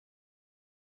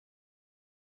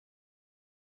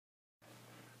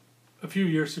A few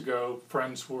years ago,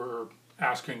 friends were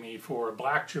asking me for a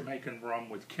black Jamaican rum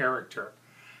with character,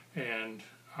 and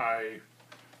I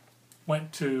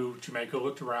went to Jamaica,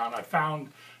 looked around. I found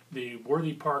the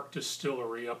Worthy Park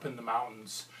Distillery up in the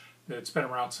mountains that's been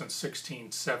around since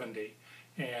 1670,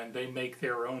 and they make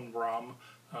their own rum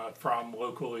from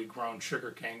locally grown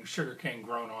sugarcane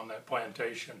grown on that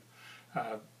plantation.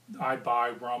 I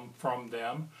buy rum from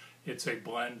them. It's a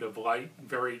blend of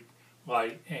very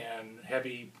light and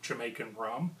heavy Jamaican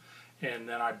rum, and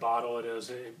then I bottle it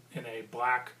in a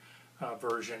black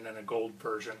version and a gold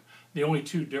version. The only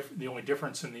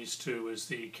difference in these two is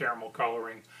the caramel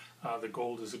coloring. The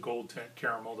gold is a gold tint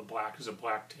caramel. The black is a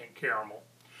black tint caramel.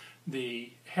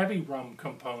 The heavy rum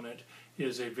component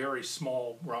is a very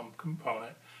small rum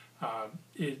component.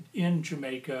 In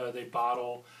Jamaica, they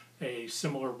bottle a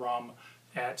similar rum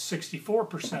at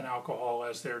 64% alcohol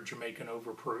as their Jamaican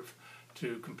Overproof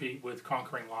to compete with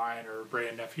Conquering Lion or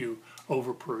Brand Nephew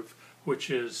Overproof, which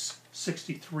is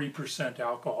 63%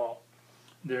 alcohol.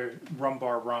 Their Rum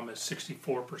Bar rum is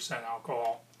 64%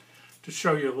 alcohol. To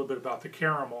show you a little bit about the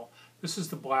caramel, this is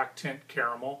the black tint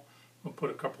caramel. We'll put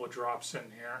a couple of drops in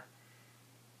here.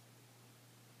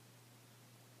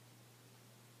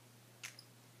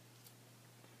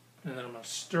 And then I'm going to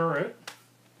stir it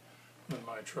with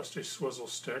my trusty swizzle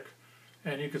stick.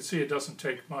 And you can see it doesn't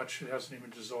take much. It hasn't even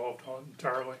dissolved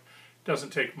entirely. It doesn't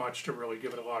take much to really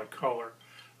give it a lot of color.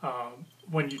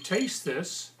 When you taste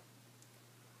this,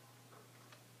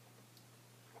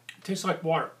 it tastes like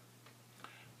water.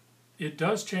 It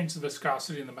does change the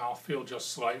viscosity in the mouthfeel just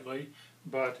slightly,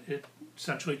 but it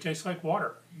essentially tastes like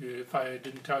water. If I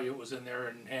didn't tell you it was in there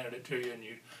and handed it to you and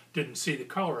you didn't see the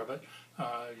color of it,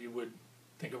 you would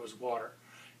think it was water.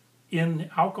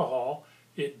 In alcohol,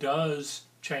 it does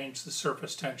change the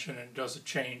surface tension and it doesn't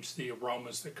change the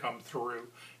aromas that come through.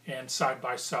 And side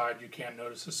by side, you can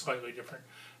notice a slightly different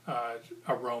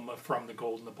aroma from the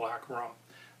gold and the black rum.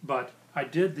 But I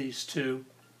did these two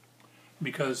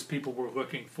because people were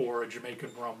looking for a Jamaican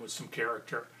rum with some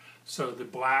character. So the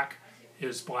black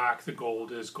is black, the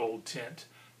gold is gold tint.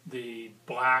 The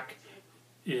black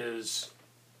is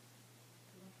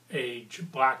a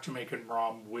black Jamaican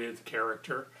rum with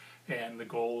character, and the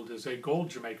gold is a gold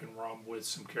Jamaican rum with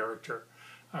some character.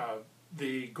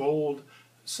 The gold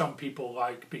some people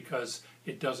like because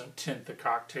it doesn't tint the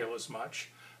cocktail as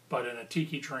much, but in a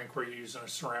tiki drink where you're using a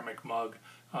ceramic mug,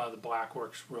 the black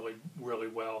works really, really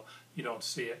well. You don't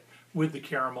see it. With the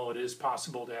caramel, it is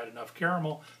possible to add enough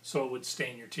caramel so it would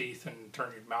stain your teeth and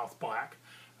turn your mouth black.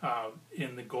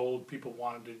 In the gold, people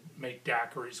wanted to make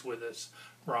daiquiris with this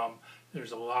rum.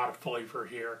 There's a lot of flavor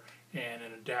here, and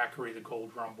in a daiquiri, the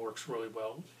gold rum works really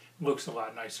well. It looks a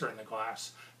lot nicer in the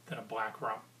glass than a black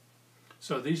rum.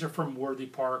 So these are from Worthy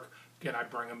Park. Again, I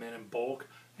bring them in bulk,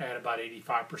 add about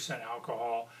 85%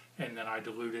 alcohol, and then I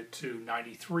dilute it to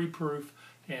 93 proof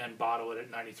and bottle it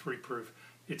at 93 proof.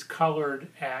 It's colored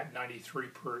at 93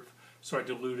 proof, so I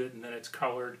dilute it and then it's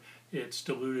colored. It's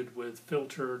diluted with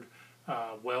filtered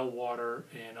well water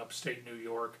in upstate New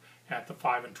York at the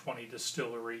 5 and 20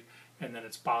 distillery, and then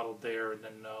it's bottled there and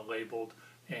then labeled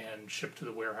and shipped to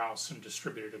the warehouse and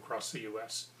distributed across the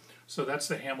U.S. So that's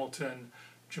the Hamilton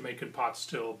Jamaican Pot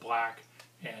Still Black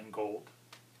and Gold.